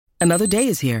Another day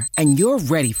is here, and you're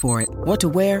ready for it. What to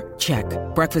wear? Check.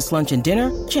 Breakfast, lunch, and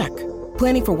dinner? Check.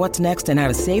 Planning for what's next and how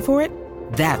to save for it?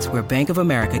 That's where Bank of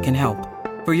America can help.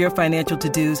 For your financial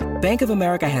to-dos, Bank of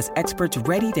America has experts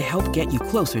ready to help get you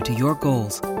closer to your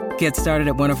goals. Get started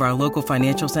at one of our local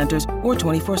financial centers or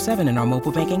 24/7 in our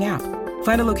mobile banking app.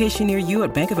 Find a location near you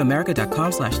at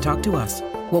bankofamerica.com/talktous.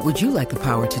 What would you like the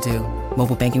power to do?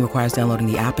 Mobile banking requires downloading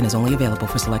the app and is only available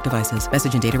for select devices.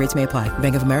 Message and data rates may apply.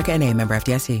 Bank of America N.A., member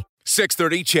FDIC.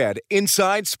 630 CHED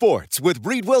Inside Sports with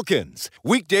Reed Wilkins.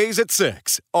 Weekdays at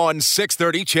 6 on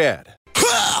 630 CHED.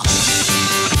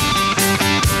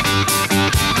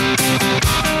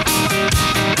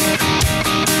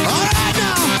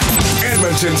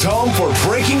 Edmonton's home for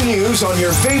breaking news on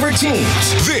your favorite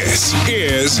teams. This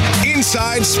is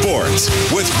Inside Sports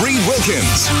with Reed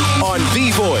Wilkins on the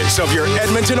voice of your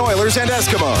Edmonton Oilers and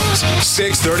Eskimos.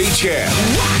 630 CHED.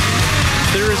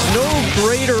 There is no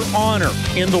greater honor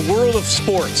in the world of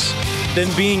sports than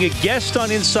being a guest on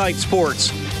Inside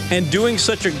Sports and doing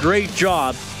such a great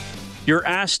job, you're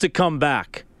asked to come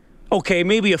back. Okay,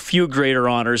 maybe a few greater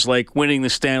honors like winning the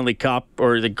Stanley Cup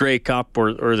or the Grey Cup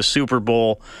or the Super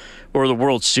Bowl or the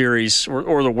World Series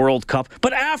or the World Cup.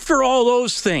 But after all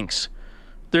those things,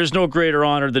 there's no greater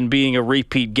honor than being a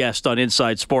repeat guest on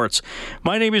Inside Sports.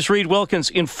 My name is Reed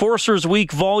Wilkins. Enforcers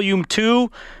Week Volume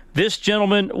 2. This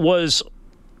gentleman was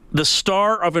the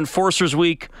star of Enforcers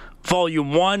Week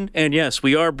Volume 1. And yes,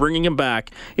 we are bringing him back.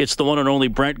 It's the one and only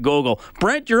Brent Gogol.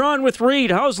 Brent, you're on with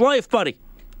Reed. How's life, buddy?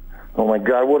 Oh, my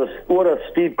God. What a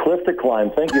steep cliff to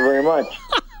climb. Thank you very much.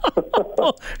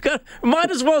 God, might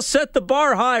as well set the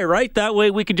bar high, right? That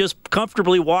way we can just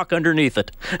comfortably walk underneath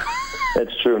it.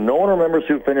 That's true. No one remembers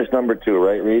who finished number 2,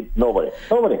 right, Reed? Nobody.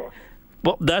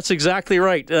 Well, that's exactly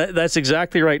right. That's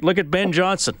exactly right. Look at Ben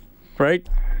Johnson, right?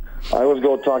 I always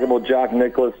go talking about Jack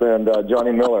Nicklaus and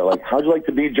Johnny Miller. Like, how'd you like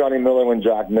to be Johnny Miller when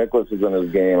Jack Nicklaus is in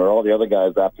his game, or all the other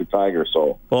guys after Tiger?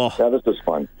 So, yeah, this is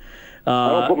fun. I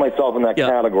don't put myself in that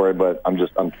category, but I'm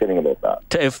kidding about that.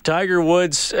 If Tiger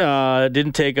Woods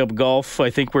didn't take up golf,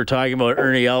 I think we're talking about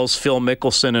Ernie Els, Phil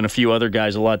Mickelson, and a few other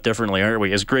guys a lot differently, aren't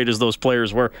we? As great as those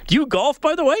players were. Do you golf,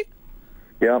 by the way?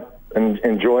 Yeah, and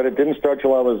enjoyed it. Didn't start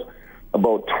till I was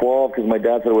about 12 because my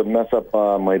dad said it would mess up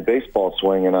my baseball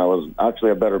swing, and I was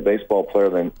actually a better baseball player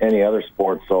than any other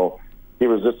sport, so he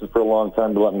resisted for a long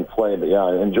time to let me play. But, yeah,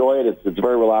 I enjoy it. It's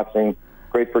very relaxing.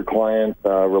 Great for client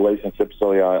relationships,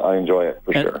 so yeah, I enjoy it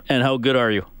for sure. And how good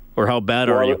are you, or how bad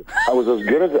are you? I was as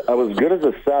good as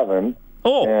a 7.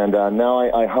 Oh, and now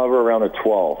I hover around a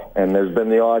 12. And there's been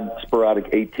the odd sporadic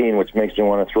 18, which makes me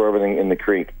want to throw everything in the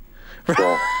creek.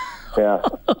 So, yeah,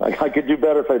 I could do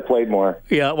better if I played more.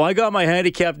 Yeah, well, I got my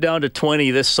handicap down to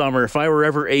 20 this summer. If I were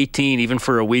ever 18, even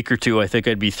for a week or two, I think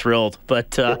I'd be thrilled.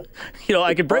 But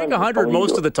I could break 100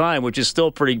 most of the time, which is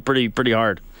still pretty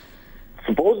hard.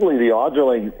 Supposedly the odds are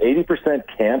like 80%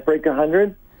 can't break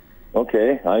 100.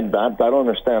 Okay, I don't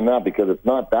understand that because it's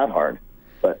not that hard.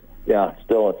 But yeah,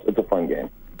 still it's a fun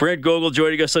game. Brent Gogol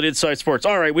joining us on Inside Sports.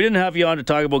 All right, we didn't have you on to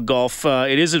talk about golf.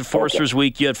 It is Enforcers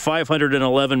Week. You had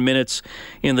 511 minutes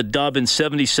in the dub in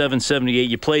 77-78.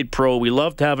 You played pro. We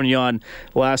loved having you on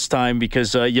last time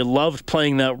because you loved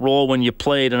playing that role when you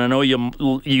played, and I know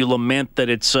you lament that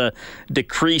it's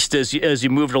decreased as you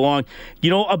moved along.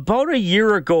 About a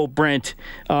year ago, Brent,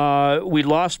 we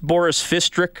lost Boris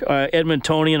Fistrick,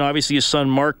 Edmontonian. Obviously, his son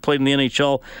Mark played in the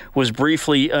NHL, was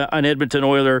briefly an Edmonton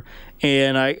Oiler.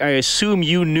 And I assume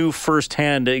you knew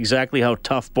firsthand exactly how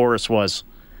tough Boris was.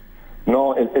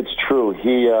 No, it's true.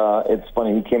 It's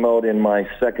funny. He came out in my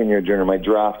second year junior, my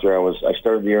draft year. I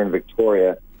started the year in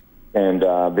Victoria, and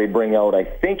they bring out, I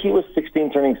think he was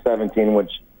 16 turning 17,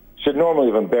 which should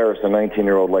normally have embarrassed a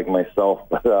 19-year-old like myself.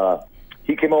 But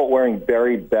he came out wearing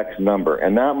Barry Beck's number,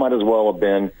 and that might as well have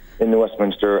been, in New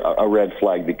Westminster, a red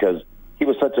flag because he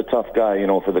was such a tough guy,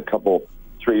 for the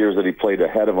 3 years that he played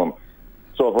ahead of him.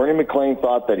 So if Ernie McLean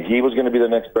thought that he was going to be the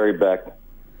next Barry Beck,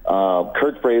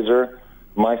 Kurt Fraser,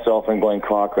 myself, and Glenn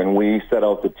Cochran, we set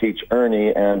out to teach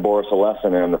Ernie and Boris a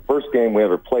lesson. And the first game we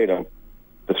ever played him,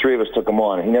 the three of us took him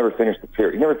on, and he never finished the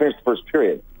period. He never finished the first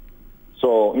period.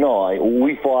 So,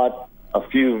 we fought a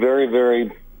few very,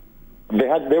 very...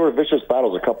 They were vicious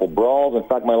battles, a couple brawls. In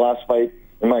fact, my last fight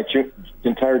in my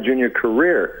entire junior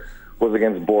career was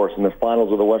against Boris in the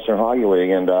finals of the Western Hockey League,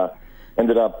 and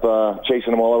ended up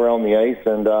chasing him all around the ice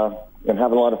and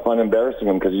having a lot of fun embarrassing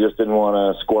him because he just didn't want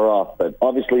to square off. But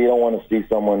obviously you don't want to see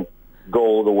someone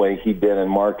go the way he did,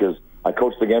 and I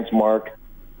coached against Mark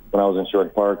when I was in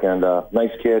Sherwood Park, and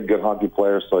nice kid, good hockey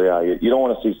player. So, yeah, you don't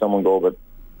want to see someone go, but,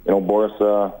 Boris,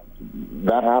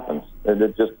 that happens.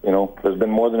 It just, there's been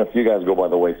more than a few guys go by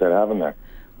the wayside, haven't there?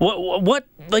 What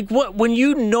like what when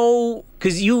you know,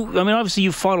 because obviously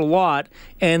you fought a lot,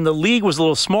 and the league was a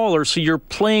little smaller, so you're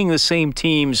playing the same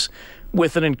teams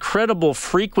with an incredible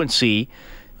frequency.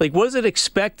 Like, was it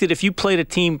expected if you played a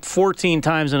team 14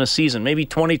 times in a season, maybe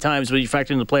 20 times when you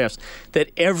factor in the playoffs, that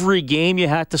every game you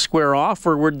had to square off,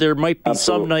 or there might be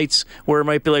some nights where it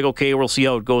might be like, okay, we'll see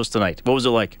how it goes tonight? What was it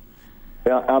like?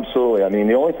 Yeah, absolutely. I mean,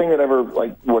 the only thing that ever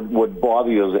would bother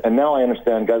you is, and now I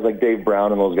understand guys like Dave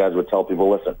Brown and those guys would tell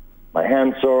people, listen, my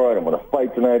hand's sore, I'm going to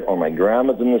fight tonight, or my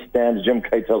grandma's in the stands. Jim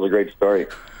Kite tells a great story.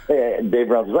 Hey, Dave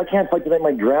Brown says, I can't fight tonight,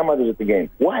 my grandmother's at the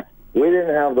game. What? We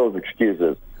didn't have those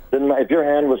excuses. If your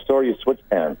hand was sore, you switched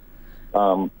hands.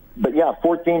 But yeah,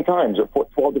 14 times, or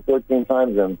 12 to 14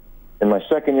 times. And in my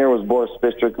second year was Boris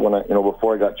Bistric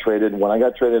before I got traded. When I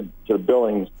got traded to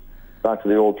Billings, back to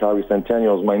the old Calgary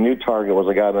Centennials, my new target was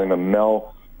a guy named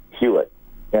Mel Hewitt.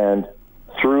 And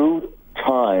through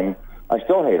time, I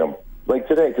still hate him. Like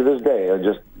today, to this day,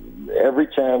 every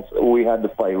chance we had to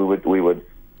fight, we would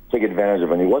take advantage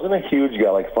of him. He wasn't a huge guy,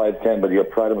 like 5'10", but he would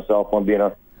pride himself on being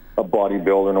a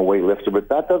bodybuilder and a weightlifter. But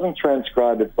that doesn't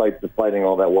transcribe to fighting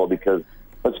all that well, because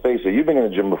let's face it, you've been in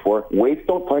the gym before. Weights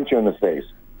don't punch you in the face.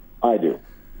 I do.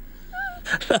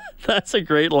 That's a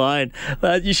great line.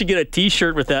 You should get a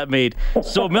T-shirt with that made.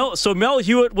 So Mel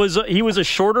Hewitt was a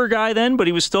shorter guy then, but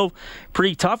he was still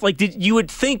pretty tough. Like you would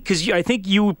think, because I think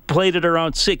you played at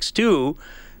around 6'2".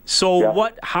 So yeah.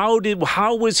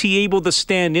 How was he able to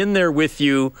stand in there with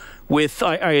you with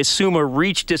I assume a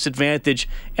reach disadvantage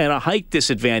and a height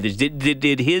disadvantage?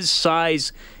 Did his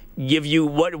size give you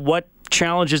what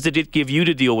challenges did it give you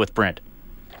to deal with, Brent?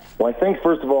 Well, I think,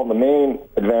 first of all, the main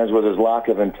advantage was his lack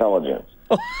of intelligence.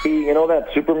 That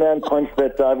Superman punch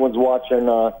that everyone's watching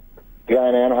the guy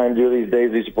in Anaheim do these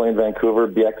days, he used to play in Vancouver,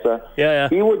 Bieksa. Yeah.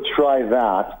 He would try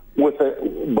that,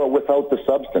 but without the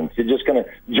substance. He'd just kind of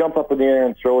jump up in the air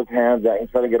and throw his hands at you and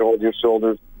try to get a hold of your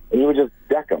shoulders, and you would just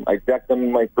deck him. I decked him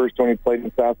in my first when he played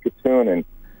in Saskatoon, and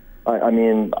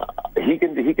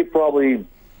he could probably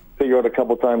figure out a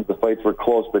couple times the fights were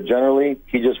close, but generally,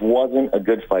 he just wasn't a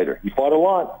good fighter. He fought a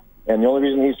lot. And the only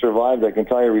reason he survived, I can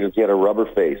tell you, is he had a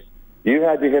rubber face. You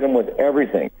had to hit him with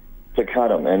everything to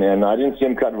cut him. And I didn't see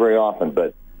him cut very often,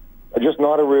 but just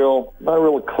not a real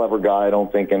clever guy, I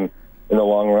don't think, in the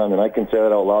long run. And I can say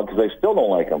that out loud because I still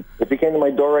don't like him. If he came to my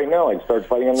door right now, I'd start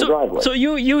fighting on the driveway. So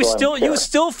you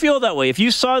still feel that way? If you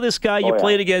saw this guy you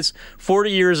played against 40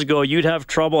 years ago, you'd have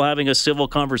trouble having a civil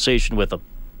conversation with him?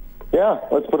 Yeah,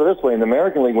 let's put it this way. In the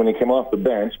American League, when he came off the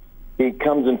bench, he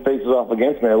comes and faces off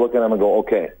against me. I look at him and go,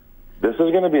 okay, this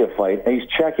is going to be a fight. And he's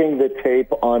checking the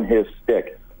tape on his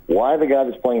stick. Why the guy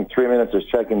that's playing 3 minutes is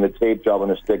checking the tape job on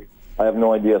his stick, I have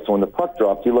no idea. So when the puck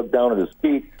dropped, he looked down at his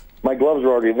feet. My gloves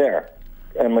were already there,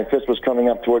 and my fist was coming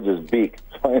up towards his beak.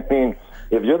 So, I mean,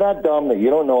 if you're that dumb that you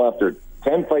don't know after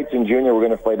 10 fights in junior we're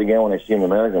going to fight again when I see you in the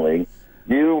American League,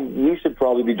 you should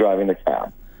probably be driving the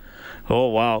cab. Oh,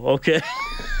 wow. Okay.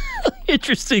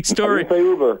 Interesting story. I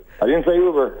didn't say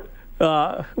Uber.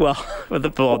 Well,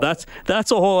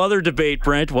 that's a whole other debate,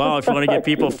 Brent. Wow, if you want to get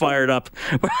people fired up.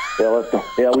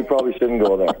 We probably shouldn't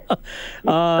go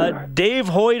there. Dave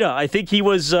Hoyda, I think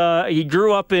he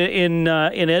grew up in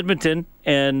Edmonton,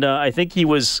 and I think he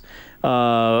was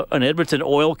an Edmonton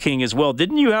Oil King as well.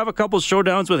 Didn't you have a couple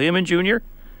showdowns with him in junior?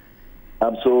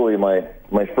 Absolutely.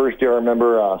 My first year, I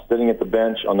remember sitting at the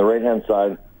bench on the right-hand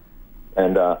side,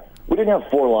 and we didn't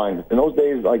have four lines. In those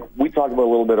days, like we talked about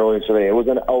a little bit earlier today, it was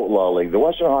an outlaw league. The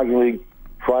Western Hockey League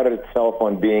prided itself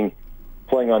on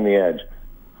playing on the edge.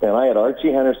 And I had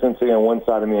Archie Henderson sitting on one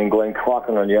side of me and Glenn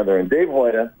Cochran on the other. And Dave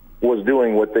Hoyda was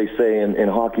doing what they say in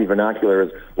hockey vernacular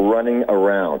is running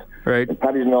around. Right. And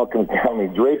Patty Janelle comes down, he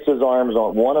drapes his arms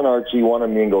on one on Archie, one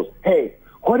on me, and goes, "Hey,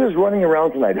 what is running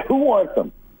around tonight? Who wants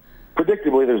them?"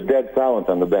 Predictably, there's dead silence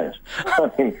on the bench.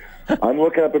 I mean, I'm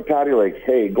looking up at Patty like,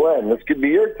 "Hey, Glenn, this could be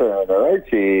your turn, or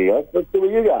Archie. Let's see what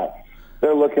you got."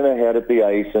 They're looking ahead at the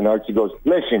ice, and Archie goes,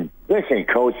 Listen,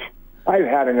 Coach, I've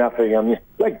had enough of him.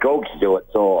 Let Gokes do it."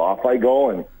 So off I go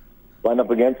and line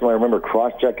up against him. I remember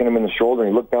cross-checking him in the shoulder,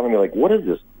 and he looked down at me like, "What is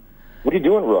this? What are you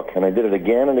doing, Rook?" And I did it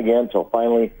again and again until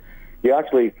finally he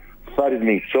actually thudded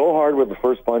me so hard with the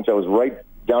first punch, I was right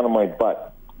down on my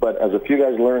butt. But as a few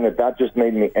guys learned that just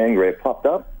made me angry. I popped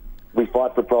up. We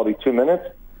fought for probably 2 minutes,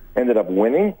 ended up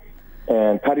winning.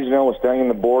 And Patty Janelle was standing on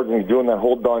the boards, and he's doing that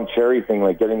whole Don Cherry thing,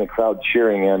 like getting the crowd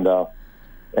cheering. And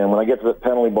when I get to the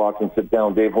penalty box and sit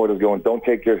down, Dave Hoyt is going, don't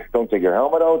take your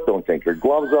helmet out. Don't take your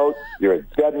gloves out. You're a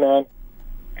dead man.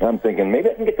 And I'm thinking, maybe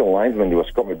I can get the linesman to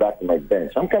escort me back to my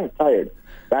bench. I'm kind of tired.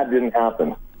 That didn't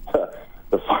happen.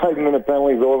 The 5-minute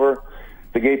penalty's over.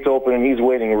 the gates open, and he's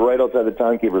waiting right outside the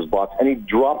timekeeper's box, and he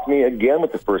dropped me again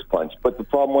with the first punch. But the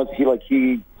problem was he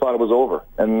thought it was over.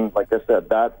 And like I said,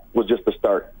 that was just the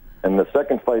start. And the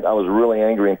second fight, I was really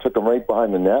angry and took him right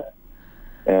behind the net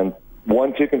and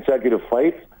won 2 consecutive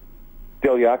fights.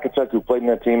 Dale Yakacek, who played in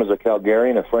that team as a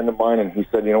Calgarian, a friend of mine, and he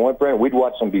said, you know what, Brent, we'd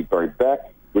watch them beat Barry Beck.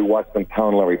 We watched them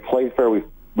pound Larry Playfair. We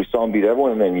saw him beat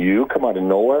everyone, and then you come out of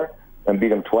nowhere and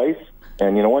beat him twice.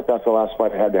 And you know what? That's the last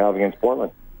fight I had to have against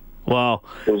Portland. Wow.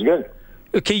 It was good.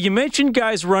 Okay, you mentioned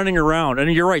guys running around,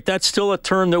 and you're right, that's still a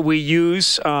term that we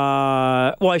use.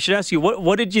 Well, I should ask you,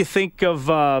 what did you think of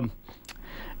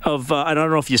I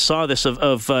don't know if you saw this,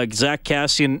 of Zach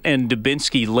Kassian and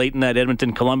Dubinsky late in that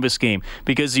Edmonton-Columbus game?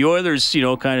 Because the Oilers,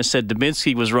 kind of said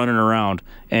Dubinsky was running around,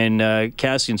 and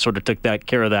Kassian sort of took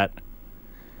care of that.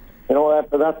 You know,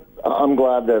 that's I'm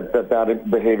glad that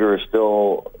behavior is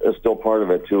still part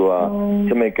of it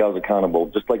to make guys accountable.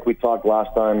 Just like we talked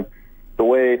last time, the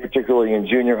way, particularly in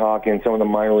junior hockey and some of the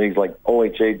minor leagues, like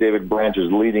OHA, David Branch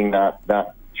is leading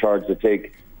that charge to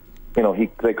take.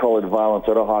 They call it violence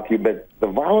out of hockey, but the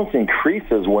violence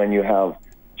increases when you have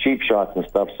cheap shots and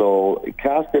stuff. So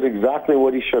Cass did exactly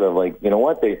what he should have. You know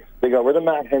what? They got rid of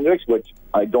Matt Hendricks, which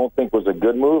I don't think was a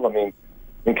good move. I mean,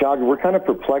 in Calgary, we're kind of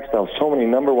perplexed how so many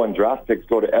number 1 draft picks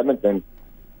go to Edmonton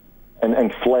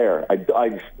and flare.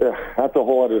 That's a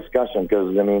whole other discussion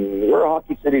because, I mean, we're a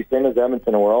hockey city, same as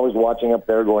Edmonton, and we're always watching up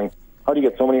there going, how do you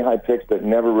get so many high picks that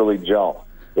never really gel?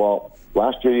 Well,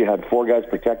 last year you had 4 guys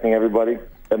protecting everybody.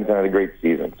 Edmonton had a great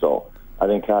season. So I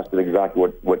think Cass did exactly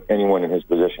what anyone in his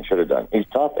position should have done. He's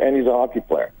tough, and he's a hockey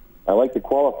player. I like to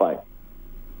qualify.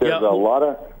 There's a lot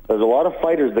of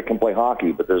fighters that can play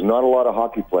hockey, but there's not a lot of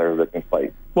hockey players that can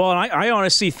fight. Well, and I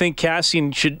honestly think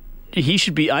Kassian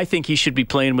should be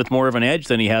playing with more of an edge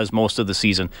than he has most of the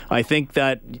season. I think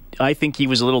he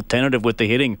was a little tentative with the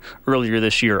hitting earlier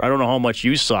this year. I don't know how much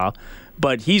you saw,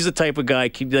 but he's the type of guy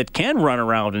that can run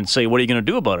around and say, what are you going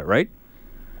to do about it, right?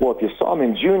 Well, if you saw him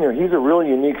in junior, he's a really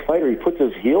unique fighter. He puts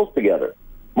his heels together.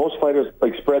 Most fighters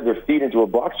spread their feet into a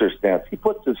boxer stance. He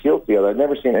puts his heels together. I've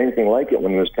never seen anything like it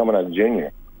when he was coming out of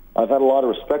junior. I've had a lot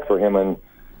of respect for him, and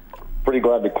pretty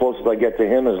glad the closest I get to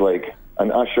him is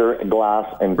an Usher, a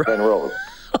Glass, and Ben Rose.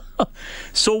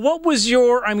 So what was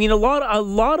your? I mean, a lot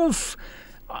of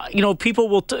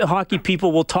hockey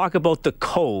people will talk about the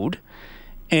code,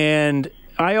 and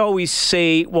I always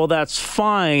say, well, that's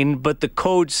fine, but the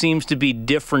code seems to be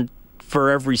different for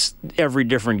every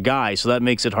different guy, so that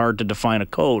makes it hard to define a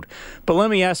code. But let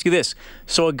me ask you this.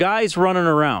 So a guy's running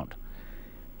around,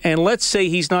 and let's say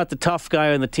he's not the tough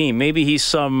guy on the team. Maybe he's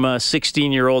some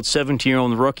 16-year-old,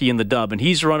 17-year-old rookie in the dub, and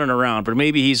he's running around, but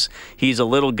maybe he's a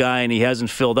little guy and he hasn't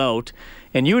filled out,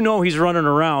 and he's running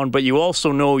around, but you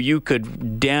also know you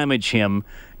could damage him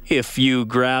if you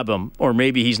grab him, or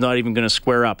maybe he's not even going to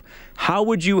square up. How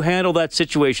would you handle that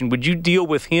situation? Would you deal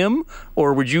with him,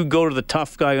 or would you go to the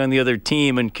tough guy on the other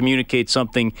team and communicate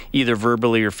something either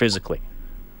verbally or physically?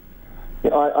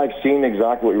 I've seen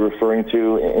exactly what you're referring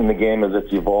to in the game as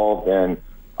it's evolved, and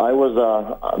I was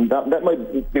that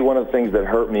might be one of the things that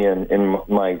hurt me in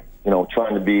my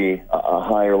trying to be a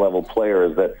higher level player,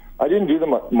 is that I didn't do the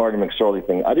Marty McSorley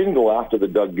thing. I didn't go after the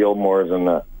Doug Gilmores and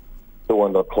the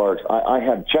Wendell Clarks. I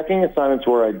had checking assignments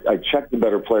where I checked the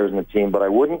better players in the team, but I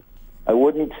wouldn't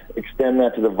extend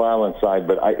that to the violent side.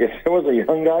 But if it was a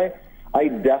young guy, I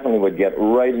definitely would get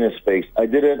right in his face. I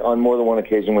did it on more than one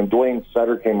occasion. When Dwayne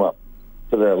Sutter came up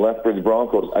to the Lethbridge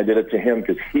Broncos, I did it to him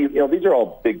because these are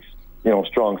all big,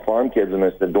 strong farm kids, and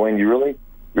I said, Dwayne, you really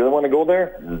want to go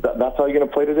there? That's how you're going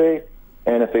to play today?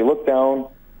 And if they looked down,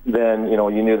 then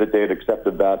you knew that they had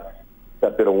accepted that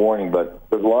bit of warning. But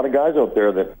there's a lot of guys out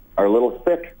there that are a little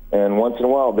thick, and once in a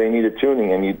while they need a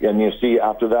tuning, and you see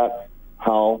after that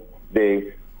how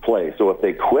they play. So if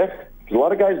they quit, because a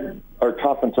lot of guys are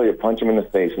tough until you punch them in the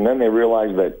face, and then they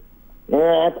realize that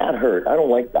that hurt. I don't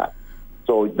like that.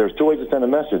 So there's 2 ways to send a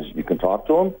message. You can talk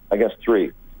to them. I guess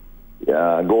 3.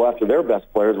 Go after their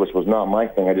best players, which was not my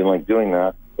thing. I didn't like doing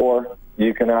that. Or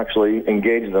you can actually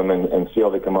engage them and see how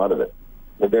they come out of it.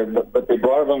 But they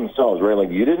brought it on themselves, right?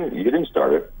 You didn't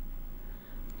start it.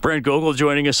 Brent Gogol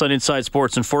joining us on Inside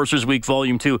Sports Enforcers Week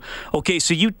Volume 2. Okay,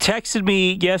 so you texted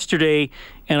me yesterday,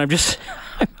 and I'm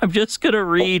just going to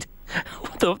read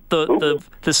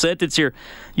the sentence here.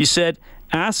 You said,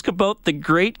 ask about the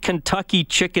Great Kentucky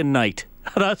Chicken Night.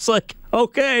 And I was like,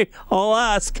 okay, I'll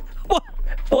ask.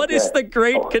 What is the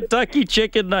Great Kentucky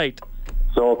Chicken Night?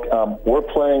 So we're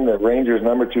playing the Rangers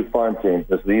 #2 farm team.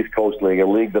 This is the East Coast League, a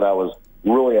league that I was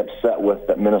really upset with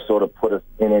that Minnesota put us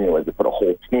in anyway. They put a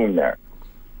whole team there.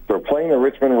 So we're playing the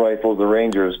Richmond Rifles, the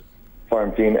Rangers,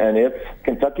 farm team, and it's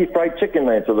Kentucky Fried Chicken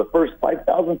night. So the first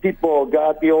 5,000 people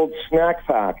got the old snack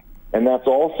pack, and that's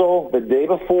also the day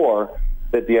before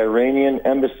that the Iranian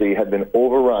embassy had been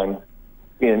overrun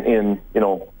in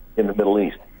the Middle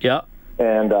East. Yeah.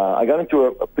 And I got into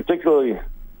a particularly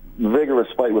vigorous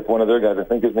fight with one of their guys. I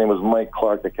think his name was Mike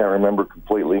Clark. I can't remember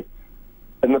completely.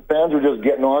 And the fans were just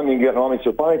getting on me.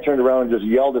 So finally I turned around and just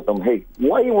yelled at them, "Hey,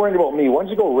 why are you worried about me? Why don't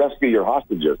you go rescue your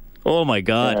hostages?" Oh, my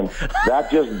God. And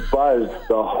that just buzzed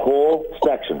the whole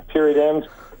section. Period ends.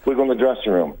 We go in the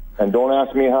dressing room. And don't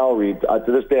ask me how, Reed. To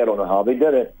this day, I don't know how they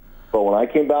did it. But when I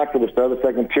came back for the start of the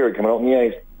second period, coming out in the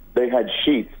ice, they had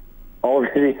sheets.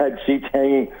 Already had sheets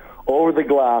hanging over the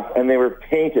glass, and they were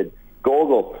painted.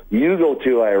 Gogol, you go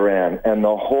to Iran. And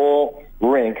the whole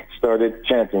rink started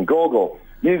chanting, Gogol,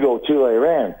 you go to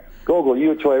Iran. Gogol,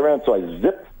 you go to Iran. So I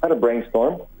zipped, had a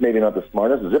brainstorm, maybe not the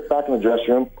smartest, zipped back in the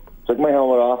dressing room, took my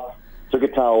helmet off, took a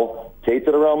towel, taped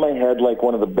it around my head like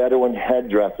one of the Bedouin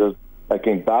headdresses. I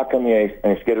came back on the ice,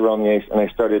 and I skated around the ice, and I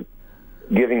started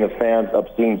giving the fans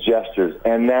obscene gestures.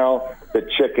 And now the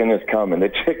chicken is coming.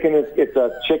 It's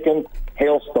a chicken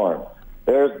hailstorm.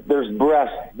 There's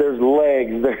breasts, there's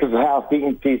legs, there's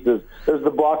half-eaten pieces, there's the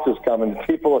boxes coming.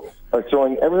 People are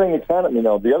throwing everything they can at me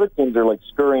now. The other teams are like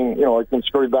scurrying, I can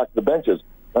scurry back to the benches.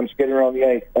 I'm skating around the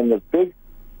ice, and this big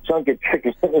chunk of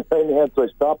chicken in my hand, so I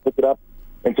stopped, picked it up,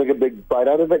 and took a big bite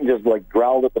out of it and just like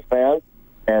growled at the fans.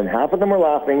 And half of them were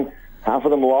laughing, half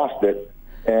of them lost it.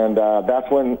 And that's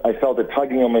when I felt it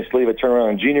tugging on my sleeve. I turned around,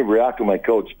 and Gene Briaco, my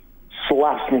coach,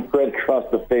 slaps me right across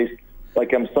the face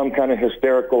like I'm some kind of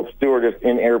hysterical stewardess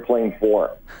in Airplane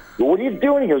 4. Well, what are you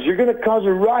doing? He goes, "You're going to cause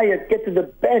a riot. Get to the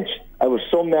bench." I was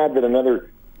so mad that another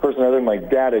person other than my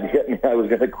dad had hit me. I was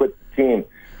going to quit the team.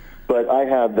 But I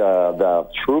had the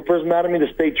troopers mad at me.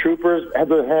 The state troopers had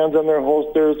their hands on their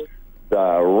holsters.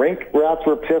 The rink rats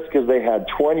were pissed because they had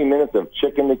 20 minutes of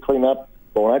chicken to clean up.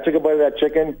 But when I took a bite of that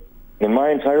chicken, in my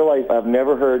entire life, I've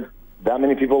never heard that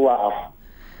many people laugh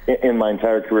in my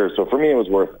entire career. So for me, it was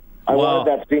worth it. I wanted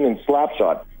that scene in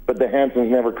Slapshot, but the Hansons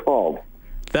never called.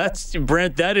 That's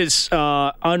Brent. That is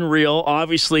unreal.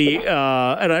 Obviously,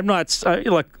 and I'm not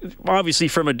obviously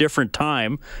from a different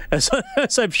time, as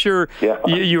I'm sure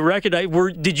you recognize.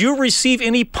 Did you receive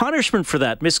any punishment for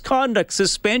that? Misconduct,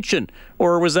 suspension,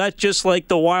 or was that just like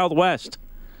the Wild West?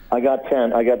 I got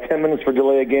 10. I got 10 minutes for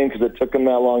delay a game because it took them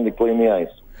that long to clean the ice.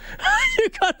 You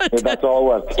got that's all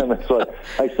it was. 10 minutes. So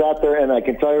I sat there, and I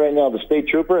can tell you right now, the state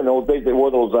trooper in those days, they wore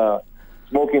those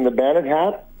Smoking the Bandit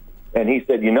hats, and he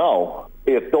said,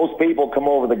 if those people come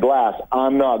over the glass,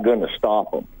 I'm not going to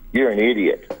stop them. You're an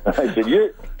idiot. I said,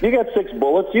 you got 6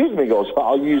 bullets. Use them. He goes,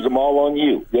 I'll use them all on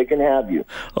you. They can have you.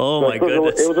 Oh, so my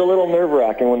goodness. It was a little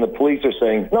nerve-wracking when the police are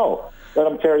saying, no, let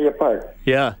them tear you apart.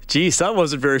 Yeah, geez, I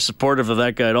wasn't very supportive of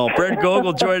that guy at all. Brent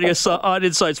Gogol joining us on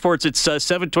Inside Sports. It's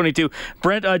 7:22.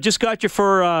 Brent, just got you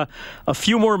for a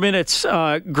few more minutes.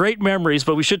 Great memories,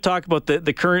 but we should talk about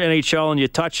the current NHL, and you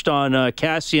touched on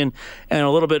Cassian and a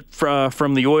little bit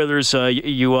from the Oilers.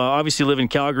 You obviously live in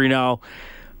Calgary now.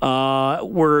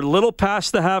 We're a little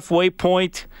past the halfway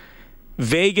point.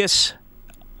 Vegas,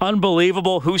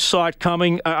 unbelievable. Who saw it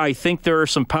coming? I think there are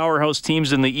some powerhouse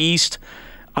teams in the East.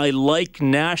 I like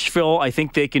Nashville. I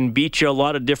think they can beat you a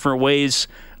lot of different ways.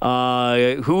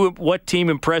 What team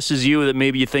impresses you that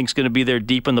maybe you think is going to be there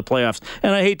deep in the playoffs?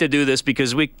 And I hate to do this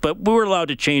because we were allowed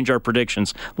to change our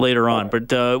predictions later on.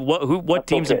 But what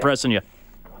team's impressing you?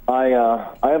 I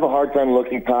have a hard time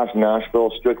looking past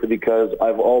Nashville strictly because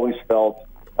I've always felt,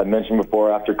 I mentioned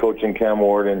before, after coaching Cam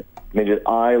Ward and Midget,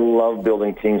 I love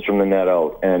building teams from the net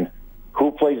out. And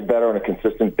who plays better on a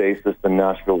consistent basis than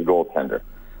Nashville's goaltender?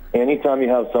 Anytime you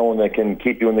have someone that can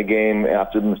keep you in the game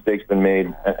after the mistake's been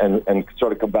made and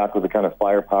sort of come back with a kind of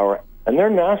firepower, and they're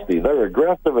nasty, they're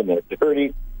aggressive, and they're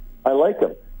dirty, I like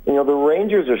them. The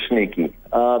Rangers are sneaky.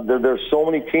 There's so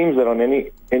many teams that on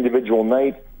any individual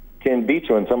night can beat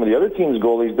you, and some of the other teams'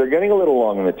 goalies, they're getting a little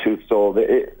long in the tooth. So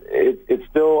it's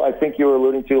still, I think you were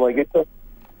alluding to, like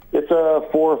it's a 4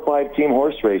 or 5 team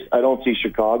horse race. I don't see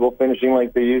Chicago finishing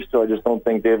like they used to. I just don't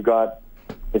think they've got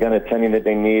the kind of attending that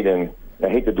they need, and I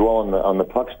hate to dwell on the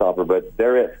puck stopper, but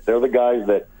they're it. They're the guys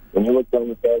that when you look down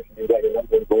the bench and you've got your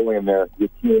number one goalie in there, your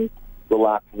team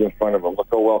relaxes in front of them. Look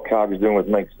how well Calgary's doing with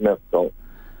Mike Smith. So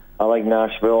I like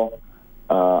Nashville.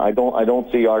 I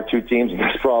don't see our two teams in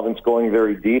this province going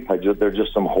very deep. There's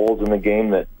just some holes in the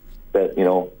game that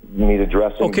need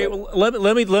addressing. Okay, well,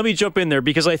 let me jump in there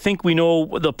because I think we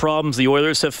know the problems the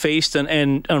Oilers have faced,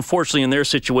 and unfortunately in their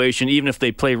situation, even if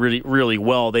they play really, really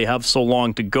well, they have so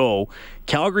long to go.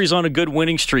 Calgary's on a good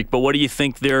winning streak, but what do you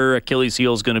think their Achilles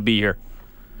heel is going to be here?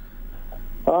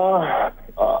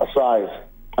 Size.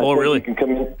 Really? He can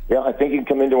come in. Yeah, I think he can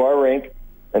come into our rink.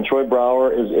 And Troy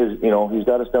Brouwer is he's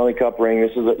got a Stanley Cup ring.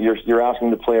 This is you're asking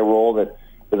him to play a role that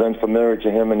is unfamiliar to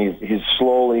him, and he's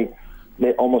slowly,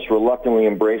 almost reluctantly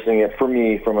embracing it. For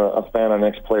me, from a fan, an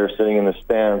ex-player sitting in the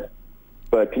stands.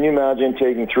 But can you imagine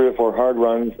taking 3 or 4 hard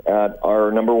runs at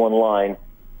our number one line?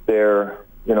 They're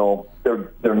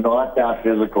not that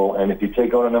physical, and if you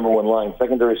take out a number one line,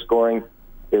 secondary scoring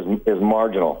is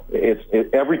marginal.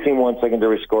 Every team wants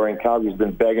secondary scoring. Calgary's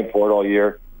been begging for it all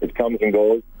year. It comes and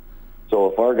goes. So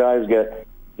if our guys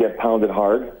get pounded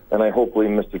hard, and hopefully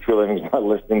Mr. Treliving's not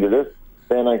listening to this,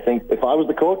 then I think if I was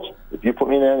the coach, if you put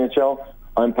me in the NHL,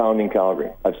 I'm pounding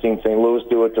Calgary. I've seen St. Louis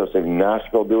do it to us. I've seen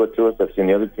Nashville do it to us. I've seen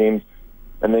the other teams,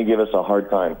 and they give us a hard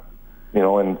time.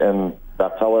 And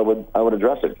that's how I would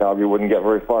address it. Calgary wouldn't get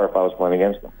very far if I was playing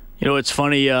against them. It's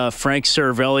funny, Frank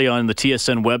Saravelli on the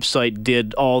TSN website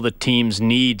did all the teams'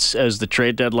 needs as the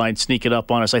trade deadline sneak it up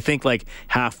on us. I think like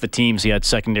half the teams he had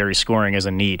secondary scoring as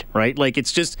a need, right? Like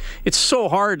it's so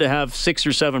hard to have 6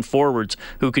 or 7 forwards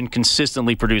who can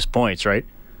consistently produce points, right?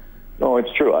 No,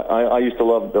 it's true. I used to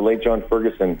love the late John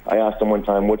Ferguson. I asked him one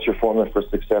time, what's your formula for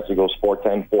success? He goes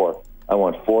 4-10-4. I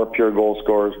want 4 pure goal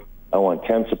scorers. I want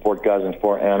 10 support guys and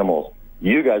 4 animals.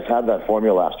 You guys had that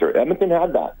formula last year. Edmonton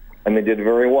had that. And they did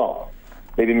very well.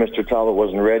 Maybe Mr. Talbot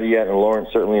wasn't ready yet, and Lawrence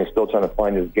certainly is still trying to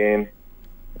find his game.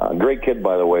 Great kid,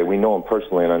 by the way. We know him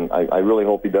personally, and I really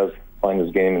hope he does find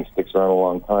his game and sticks around a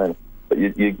long time. But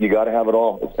you got to have it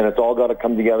all, and it's all got to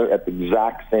come together at the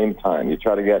exact same time. You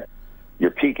try to get your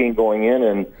peaking going in,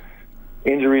 and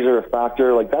injuries are a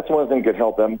factor. Like that's one thing that could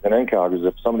help Edmonton and Calgary is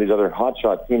if some of these other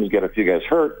hotshot teams get a few guys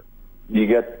hurt, you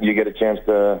get a chance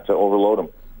to overload them.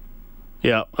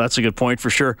 Yeah, that's a good point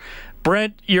for sure.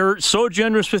 Brent, you're so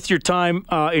generous with your time.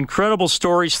 Incredible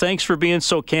stories. Thanks for being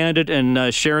so candid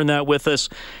and sharing that with us.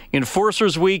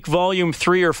 Enforcers Week, Volume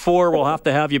 3 or 4, we'll have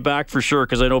to have you back for sure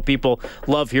because I know people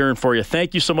love hearing for you.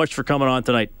 Thank you so much for coming on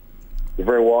tonight. You're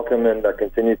very welcome, and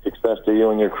continued success to you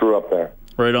and your crew up there.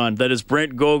 Right on. That is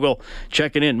Brent Gogol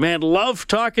checking in. Man, love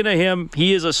talking to him.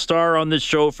 He is a star on this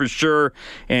show for sure.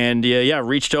 And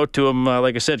reached out to him,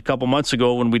 like I said, a couple months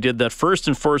ago when we did that first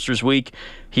Enforcers Week.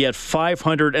 He had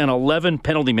 511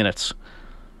 penalty minutes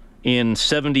in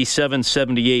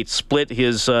 77-78. Split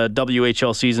his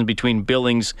WHL season between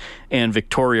Billings and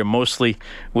Victoria, mostly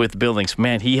with Billings.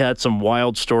 Man, he had some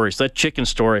wild stories. That chicken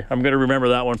story, I'm going to remember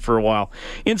that one for a while.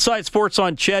 Inside Sports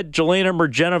on Ched, Jelena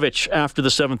Mrnjavec after the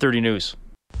 7:30 news.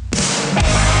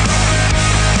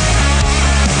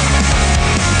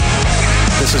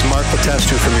 This is Mark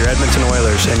Letestu from your Edmonton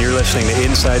Oilers, and you're listening to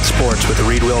Inside Sports with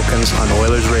Reed Wilkins on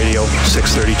Oilers Radio,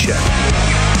 630 Ched.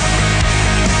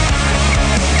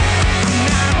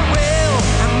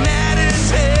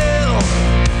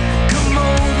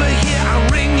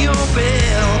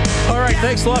 All right,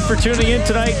 thanks a lot for tuning in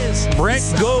tonight. Brent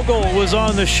Gogol was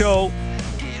on the show.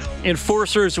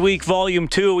 Enforcers Week, Volume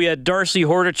 2. We had Darcy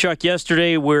Hordichuk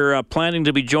yesterday. We're planning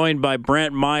to be joined by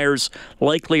Brant Myers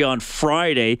likely on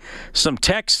Friday. Some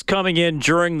texts coming in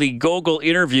during the Gogol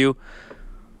interview.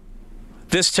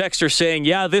 This texter saying,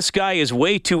 yeah, this guy is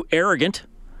way too arrogant.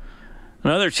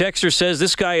 Another texter says,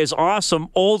 this guy is awesome,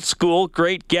 old school,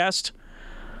 great guest.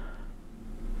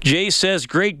 Jay says,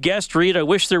 great guest, Reed. I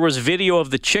wish there was video of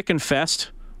the Chicken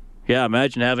Fest. Yeah,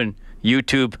 imagine having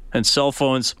YouTube and cell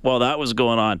phones while that was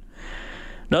going on.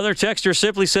 Another texter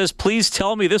simply says, please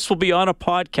tell me this will be on a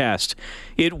podcast.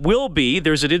 It will be.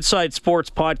 There's an Inside Sports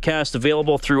podcast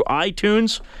available through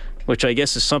iTunes, which I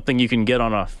guess is something you can get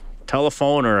on a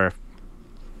telephone or a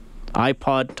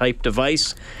iPod-type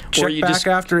device. Check or you back just,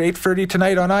 after 8:30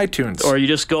 tonight on iTunes. Or you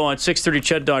just go on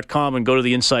 630ched.com and go to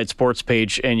the Inside Sports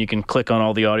page, and you can click on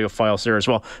all the audio files there as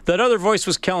well. That other voice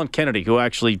was Kellen Kennedy, who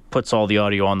actually puts all the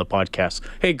audio on the podcast.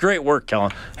 Hey, great work,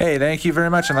 Kellen. Hey, thank you very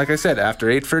much. And like I said, after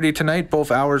 8:30 tonight, both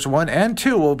hours 1 and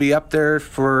 2 will be up there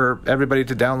for everybody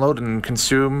to download and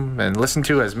consume and listen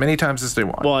to as many times as they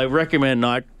want. Well, I recommend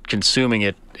not consuming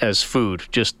it as food,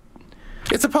 just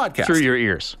it's a podcast. Through your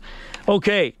ears.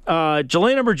 Okay,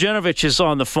 Jelena Mrnjavec is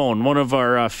on the phone, one of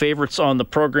our favorites on the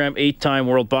program, 8-time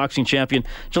world boxing champion.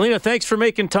 Jelena, thanks for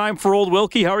making time for old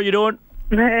Wilkie. How are you doing?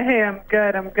 Hey, I'm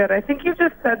good. I think you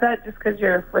just said that just because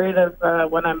you're afraid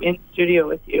of when I'm in studio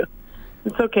with you.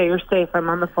 It's okay, you're safe. I'm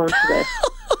on the phone today.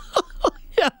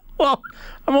 Yeah, well,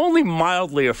 I'm only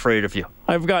mildly afraid of you.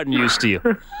 I've gotten used to you.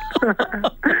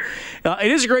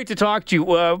 It is great to talk to you.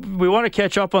 We want to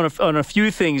catch up on a few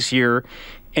things here.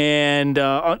 And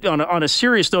on a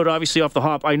serious note, obviously off the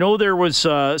hop, I know there was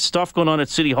stuff going on at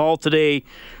City Hall today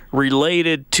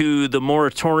related to the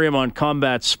moratorium on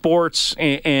combat sports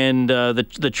and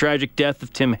the tragic death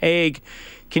of Tim Hague.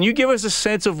 Can you give us a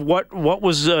sense of what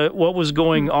was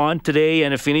going on today,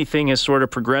 and if anything has sort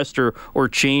of progressed or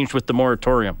changed with the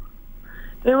moratorium?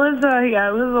 It was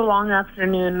it was a long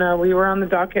afternoon. We were on the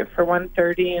docket for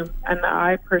 1:30, and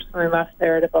I personally left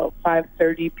there at about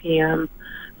 5:30 p.m.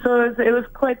 So it was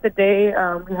quite the day.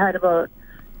 We had about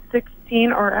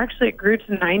 16, or actually it grew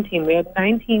to 19. We had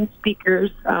 19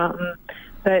 speakers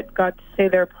that got to say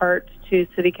their part to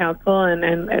City Council and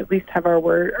at least have our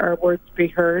words be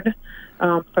heard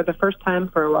for the first time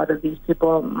for a lot of these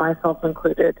people, myself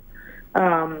included.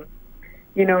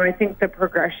 I think the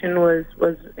progression was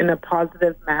in a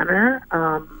positive manner.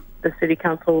 The City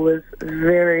Council was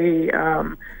very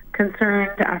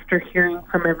concerned after hearing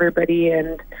from everybody,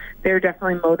 and they're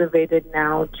definitely motivated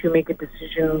now to make a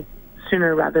decision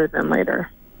sooner rather than later.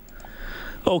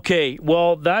 Okay,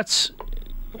 well, that's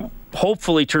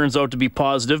hopefully turns out to be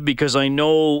positive, because I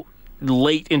know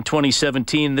late in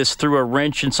 2017 this threw a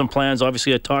wrench in some plans.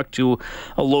 Obviously, I talked to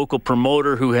a local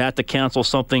promoter who had to cancel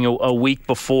something a week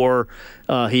before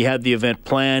he had the event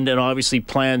planned, and obviously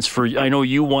plans for, I know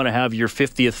you want to have your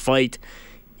 50th fight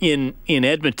in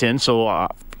Edmonton, so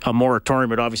a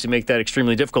moratorium would obviously make that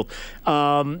extremely difficult.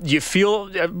 You feel,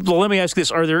 let me ask this,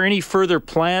 are there any further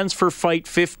plans for Fight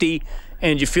 50,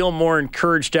 and you feel more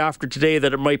encouraged after today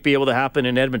that it might be able to happen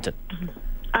in Edmonton?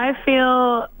 I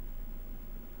feel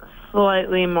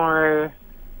slightly more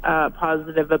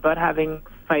positive about having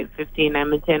Fight 50 in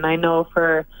Edmonton. I know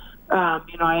for,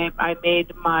 I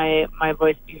made my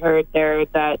voice be heard there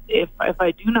that if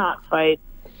I do not fight,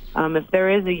 if there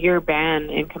is a year ban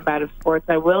in combative sports,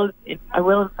 I will in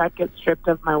fact get stripped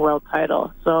of my world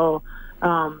title. So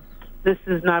this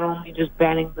is not only just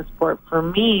banning the sport for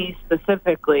me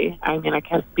specifically. I mean, I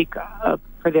can't speak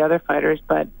for the other fighters,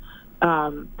 but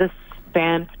this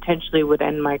ban potentially would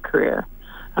end my career.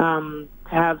 To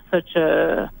have such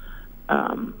a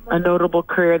notable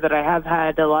career that I have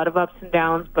had, a lot of ups and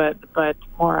downs, but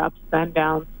more ups than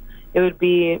downs, it would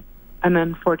be an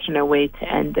unfortunate way to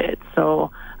end it.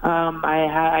 So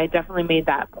I definitely made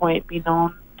that point be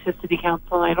known to City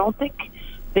Council. I don't think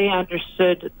they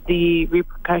understood the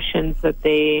repercussions that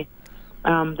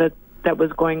that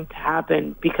was going to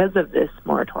happen because of this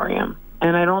moratorium.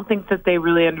 And I don't think that they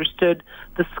really understood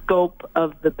the scope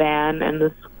of the ban and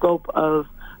the scope of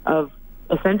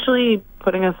essentially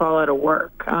putting us all out of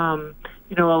work. A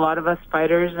lot of us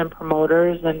fighters and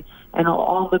promoters and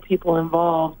all the people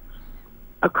involved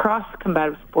across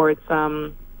combative sports,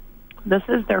 this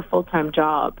is their full-time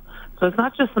job. So it's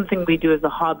not just something we do as a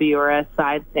hobby or a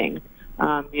side thing,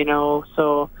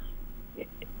 So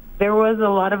there was a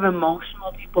lot of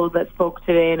emotional people that spoke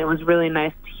today, and it was really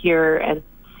nice to hear and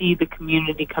see the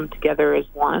community come together as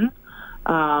one,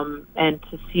 and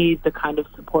to see the kind of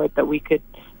support that we could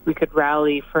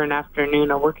rally for an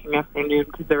afternoon, a working afternoon,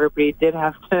 because everybody did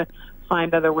have to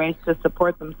find other ways to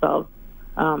support themselves.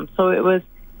 So it was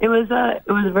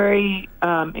very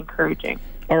encouraging.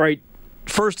 All right.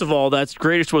 First of all, that's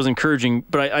great. It was encouraging,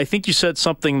 but I think you said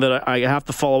something that I have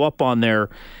to follow up on there,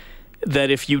 that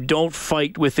if you don't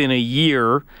fight within a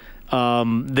year,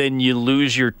 then you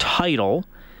lose your title.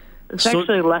 It's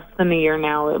actually less than a year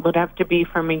now. It would have to be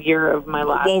from a year of my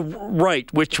last. Well,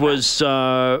 right, which was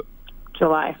July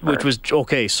 1st. Which was,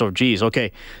 okay, so geez,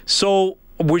 okay. So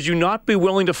would you not be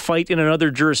willing to fight in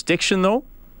another jurisdiction, though?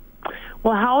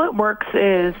 Well, how it works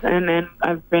is, and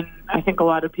I think a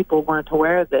lot of people weren't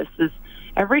aware of this, is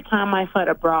every time I fight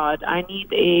abroad, I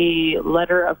need a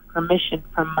letter of permission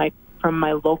from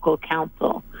my local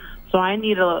council. So I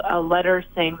need a letter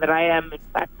saying that I am, in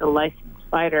fact, a licensed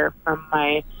fighter from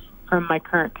my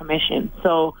current commission.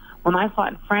 So when I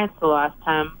fought in France the last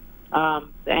time,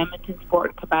 the Edmonton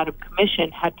Sport Combative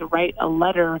Commission had to write a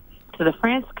letter to the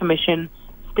France Commission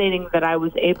stating that I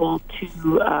was able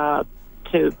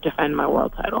to defend my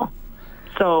world title.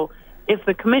 So if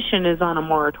the commission is on a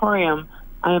moratorium,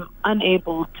 I am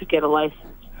unable to get a license.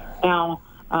 Now,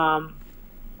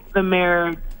 the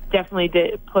mayor definitely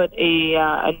did put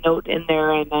a note in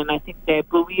there, and I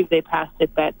believe they passed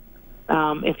it that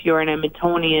if you're an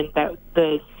Edmontonian, that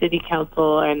the City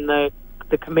Council and the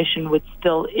commission would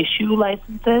still issue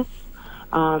licenses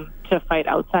to fight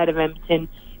outside of Edmonton.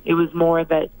 It was more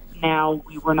that now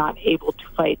we were not able to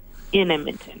fight in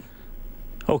Edmonton.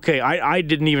 Okay, I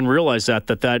didn't even realize that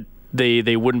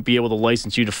they wouldn't be able to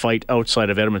license you to fight outside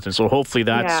of Edmonton. So hopefully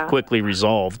that's quickly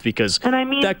resolved, because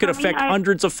that could affect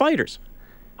hundreds of fighters.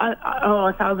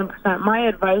 1,000%. My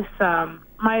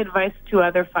advice to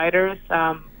other fighters,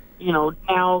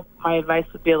 now my advice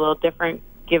would be a little different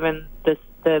given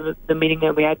the meeting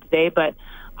that we had today. But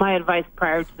my advice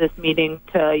prior to this meeting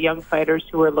to young fighters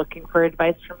who were looking for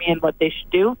advice from me and what they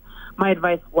should do, my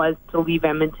advice was to leave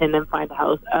Edmonton and find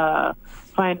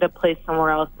a place somewhere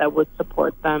else that would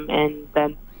support them, and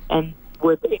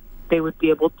they would be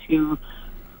able to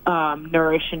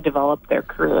nourish and develop their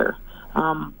career.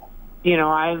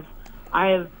 I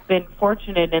have been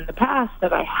fortunate in the past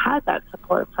that I had that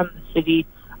support from the city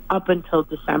up until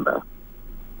December.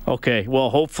 Okay,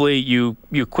 well, hopefully you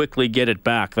quickly get it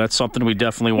back. That's something we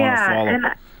definitely want to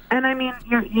follow. And I mean,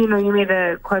 you made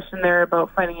a question there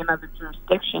about fighting another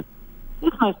jurisdiction.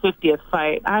 This is my 50th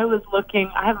fight. I haven't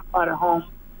fought at home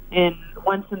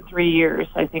once in 3 years,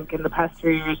 I think, in the past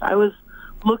 3 years. I was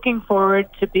looking forward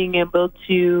to being able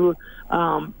to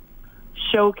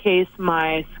showcase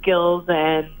my skills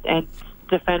and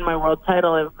defend my world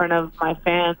title in front of my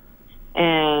fans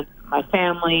and my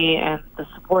family and the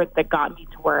support that got me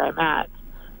to where I'm at.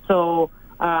 So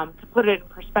to put it in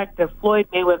perspective, Floyd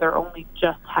Mayweather only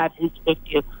just had his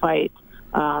 50th fight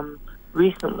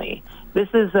recently. This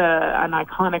is an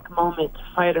iconic moment to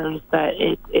fighters that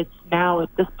it's now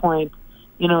at this point,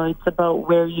 it's about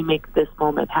where you make this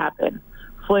moment happen.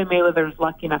 Floyd Mayweather is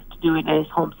lucky enough to do it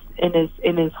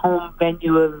in his home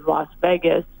venue of Las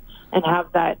Vegas and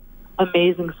have that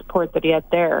amazing support that he had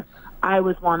there. I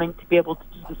was wanting to be able to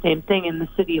do the same thing in the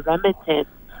city of Edmonton.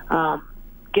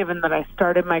 Given that I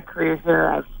started my career here,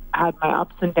 I've had my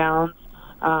ups and downs,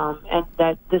 and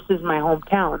that this is my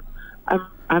hometown.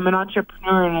 I'm an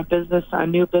entrepreneur and a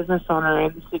new business owner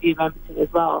in the city of Edmonton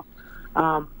as well,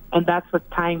 and that's what's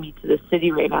tying me to the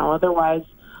city right now. Otherwise,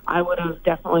 I would have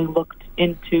definitely looked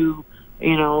into,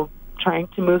 trying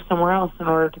to move somewhere else in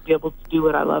order to be able to do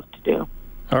what I love to do.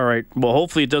 All right. Well,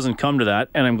 hopefully it doesn't come to that.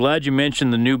 And I'm glad you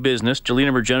mentioned the new business.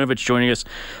 Jelena Mrnjavec joining us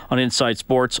on Inside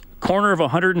Sports. Corner of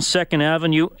 102nd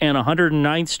Avenue and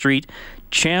 109th Street.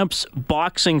 Champs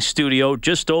Boxing Studio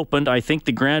just opened. I think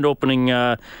the grand opening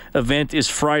event is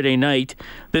Friday night.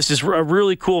 This is a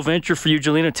really cool venture for you,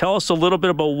 Jelena. Tell us a little bit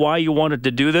about why you wanted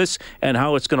to do this and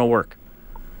how it's going to work.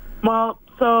 Well,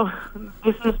 so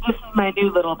this is my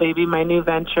new little baby, my new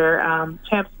venture,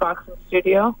 Champs Boxing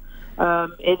Studio.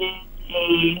 It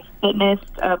is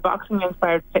a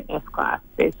boxing-inspired fitness class,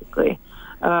 basically.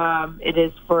 It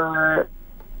is for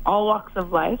all walks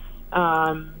of life,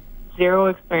 zero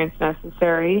experience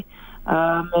necessary,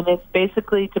 and it's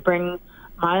basically to bring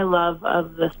my love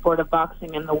of the sport of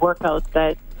boxing and the workout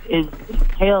that is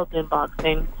entailed in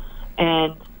boxing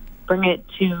and bring it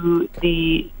to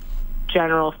the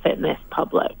general fitness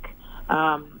public.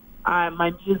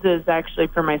 My muses actually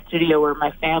for my studio were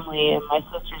my family and my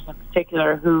sisters in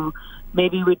particular, who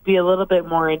maybe would be a little bit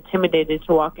more intimidated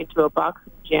to walk into a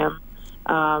boxing gym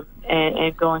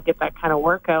and go and get that kind of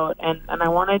workout. And I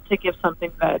wanted to give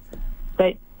something that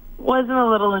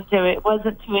wasn't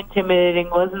wasn't too intimidating,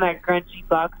 wasn't that grungy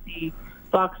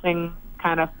boxing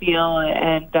kind of feel,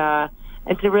 and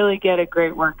to really get a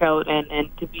great workout and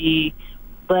to be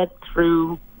led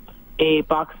through a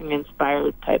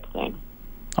boxing-inspired type thing.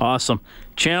 Awesome.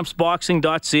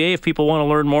 Champsboxing.ca if people want to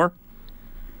learn more.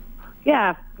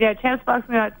 Yeah,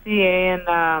 champsboxing.ca, and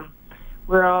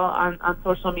we're all on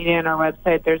social media and our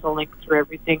website. There's a link through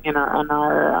everything on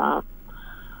our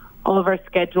all of our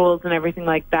schedules and everything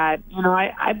like that.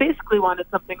 I basically wanted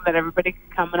something that everybody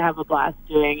could come and have a blast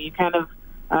doing. You kind of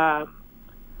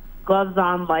gloves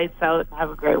on, lights out, and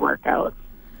have a great workout.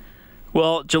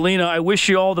 Well, Jelena, I wish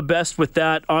you all the best with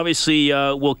that. Obviously,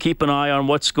 we'll keep an eye on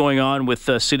what's going on with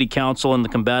City Council and the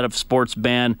combative sports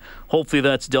ban. Hopefully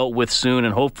that's dealt with soon,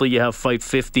 and hopefully you have Fight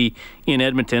 50 in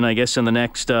Edmonton, I guess, in the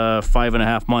next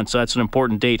 5.5 months. That's an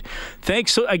important date.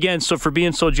 Thanks again for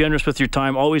being so generous with your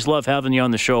time. Always love having you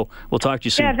on the show. We'll talk to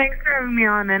you soon. Yeah, thanks for having me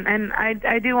on. And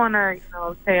I do want to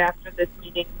say after this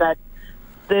meeting that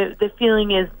the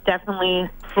feeling is definitely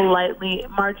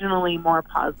marginally more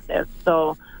positive.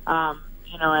 So,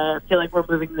 I feel like we're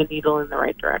moving the needle in the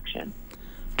right direction.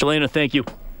 Jelena, thank you.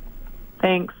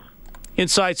 Thanks.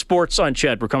 Inside Sports on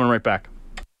Ched. We're coming right back.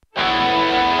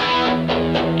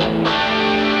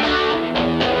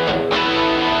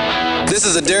 This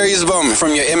is Adarius Bowman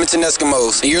from your Edmonton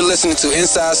Eskimos, and you're listening to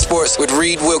Inside Sports with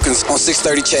Reed Wilkins on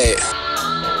 630 Chad.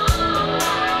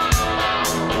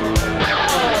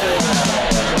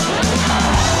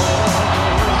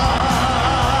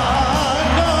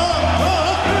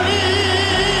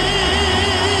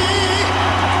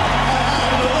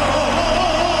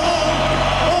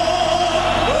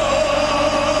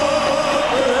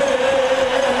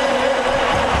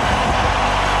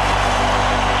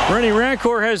 Rennie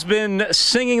Rancourt has been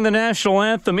singing the national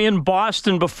anthem in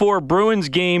Boston before Bruins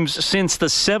games since the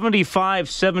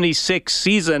 75-76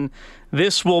 season.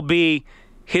 This will be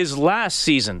his last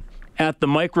season at the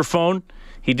microphone.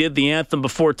 He did the anthem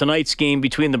before tonight's game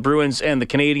between the Bruins and the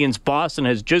Canadiens. Boston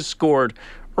has just scored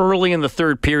early in the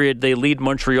third period. They lead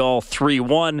Montreal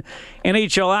 3-1.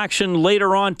 NHL action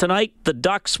later on tonight. The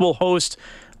Ducks will host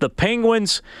the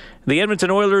Penguins. The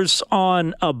Edmonton Oilers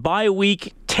on a bye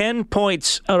week, 10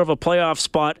 points out of a playoff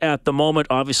spot at the moment.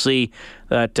 Obviously,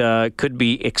 that could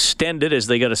be extended as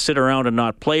they got to sit around and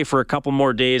not play for a couple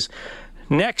more days.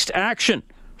 Next action.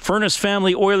 Furnace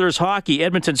Family Oilers Hockey,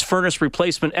 Edmonton's furnace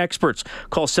replacement experts.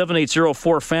 Call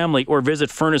 780-4FAMILY or visit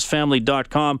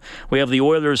furnacefamily.com. We have the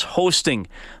Oilers hosting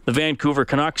the Vancouver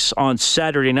Canucks on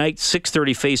Saturday night,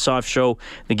 6:30 face-off show.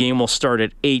 The game will start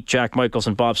at 8. Jack Michaels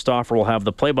and Bob Stauffer will have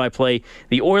the play-by-play.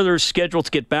 The Oilers scheduled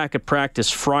to get back at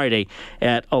practice Friday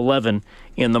at 11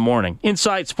 in the morning.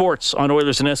 Inside Sports on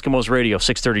Oilers and Eskimos Radio,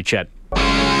 6:30 CHED.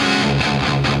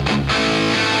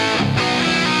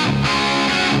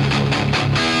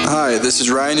 Hi, this is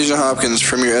Ryan Nugent-Hopkins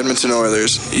from your Edmonton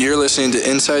Oilers. You're listening to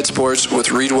Inside Sports with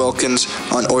Reed Wilkins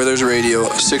on Oilers Radio,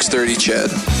 630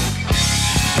 CHED.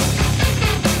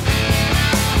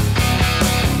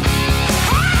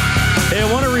 Hey,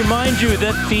 I want to remind you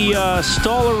that the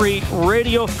Stollery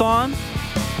Radiothon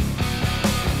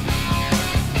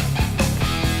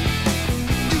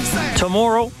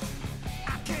tomorrow,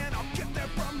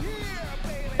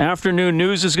 afternoon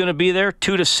news is going to be there,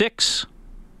 2 to 6.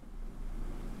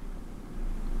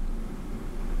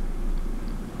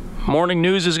 Morning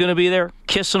news is going to be there.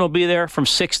 Kissin will be there from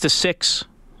 6 to 6.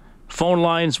 Phone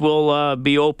lines will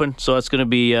be open, so it's going to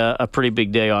be a pretty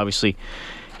big day, obviously,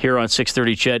 here on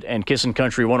 630 CHED and Kissin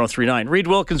Country 103.9. Reed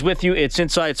Wilkins with you. It's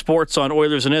Inside Sports on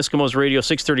Oilers and Eskimos Radio,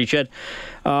 630 CHED.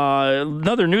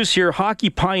 Another news here,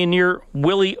 hockey pioneer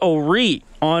Willie O'Ree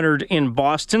honored in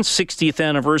Boston, 60th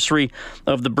anniversary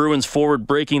of the Bruins forward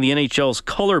breaking the NHL's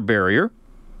color barrier.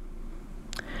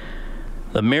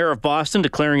 The mayor of Boston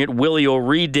declaring it Willie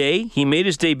O'Ree Day. He made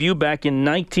his debut back in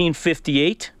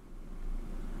 1958.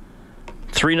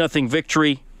 3-0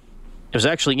 victory. It was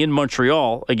actually in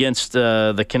Montreal against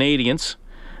the Canadiens.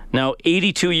 Now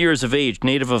 82 years of age,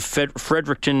 native of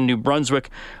Fredericton, New Brunswick,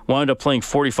 wound up playing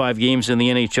 45 games in the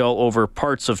NHL over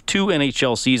parts of 2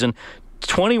 NHL seasons.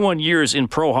 21 years in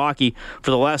pro hockey. For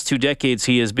the last 2 decades,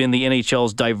 he has been the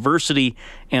NHL's diversity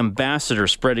ambassador,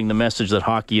 spreading the message that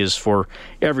hockey is for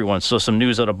everyone. So some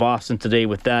news out of Boston today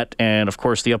with that, and of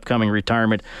course the upcoming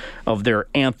retirement of their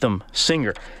anthem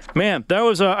singer. Man, that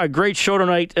was a great show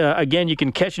tonight. Again, you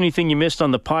can catch anything you missed on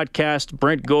the podcast.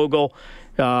 Brent Gogol,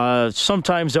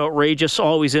 sometimes outrageous,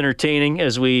 always entertaining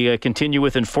as we continue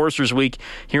with Enforcers Week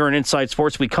here on Inside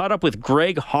Sports. We caught up with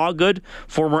Greg Hawgood,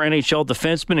 former NHL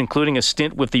defenseman, including a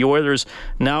stint with the Oilers,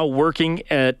 now working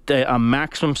at a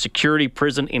maximum security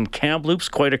prison in Kamloops.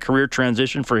 Quite a career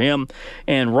transition for him.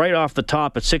 And right off the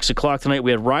top at 6 o'clock tonight,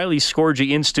 we had Riley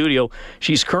Scorgi in studio.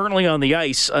 She's currently on the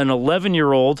ice, an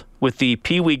 11-year-old with the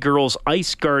Pee Wee Girls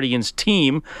Ice Guardians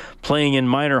team playing in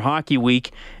Minor Hockey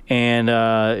Week.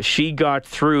 And she got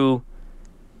through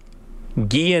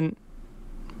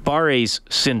Guillain-Barré's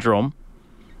syndrome,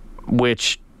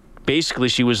 which basically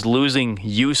she was losing the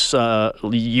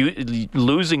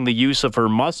use of her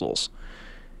muscles.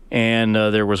 And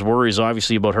there was worries,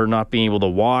 obviously, about her not being able to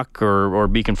walk or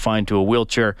be confined to a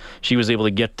wheelchair. She was able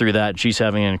to get through that, and she's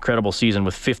having an incredible season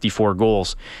with 54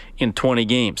 goals in 20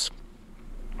 games.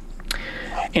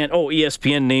 And,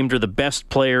 ESPN named her the best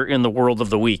player in the world of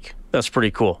the week. That's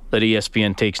pretty cool that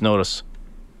ESPN takes notice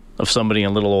of somebody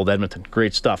in little old Edmonton.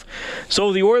 Great stuff.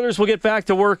 So the Oilers will get back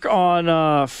to work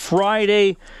on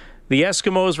Friday. The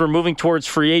Eskimos were moving towards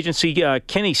free agency.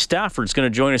 Kenny Stafford's going to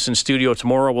join us in studio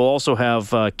tomorrow. We'll also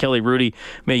have Kelly Rudy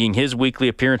making his weekly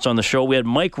appearance on the show. We had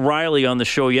Mike Riley on the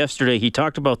show yesterday. He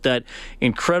talked about that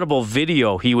incredible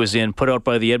video he was in, put out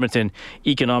by the Edmonton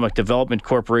Economic Development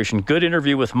Corporation. Good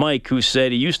interview with Mike, who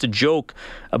said he used to joke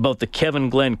about the Kevin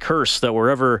Glenn curse, that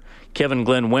wherever Kevin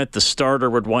Glenn went, the starter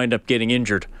would wind up getting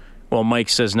injured. Well, Mike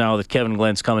says now that Kevin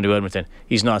Glenn's coming to Edmonton,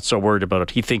 he's not so worried about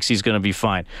it. He thinks he's going to be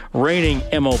fine. Reigning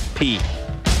MOP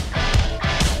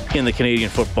in the Canadian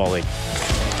Football League.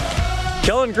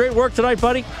 Kellen, great work tonight,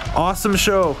 buddy. Awesome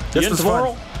show. This was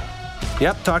tomorrow? Fun.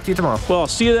 Yep, talk to you tomorrow. Well, I'll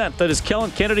see you then. That is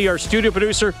Kellen Kennedy, our studio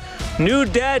producer. New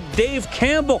dad, Dave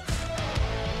Campbell,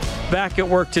 back at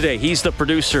work today. He's the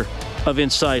producer of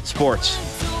Inside Sports.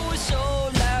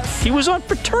 He was on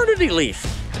paternity leave.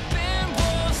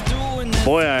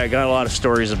 Boy, I got a lot of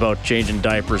stories about changing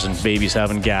diapers and babies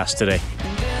having gas today.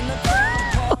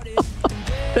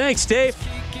 Thanks, Dave.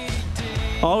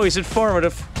 Always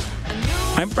informative.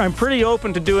 I'm pretty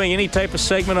open to doing any type of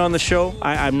segment on the show.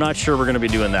 I'm not sure we're going to be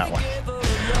doing that one.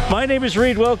 My name is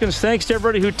Reed Wilkins. Thanks to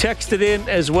everybody who texted in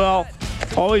as well.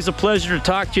 Always a pleasure to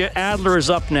talk to you. Adler is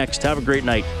up next. Have a great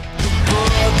night.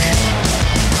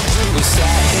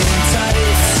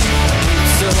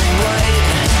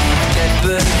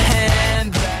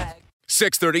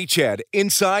 630 CHED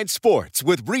Inside Sports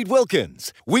with Reed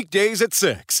Wilkins. Weekdays at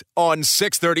 6 on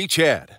 630 CHED.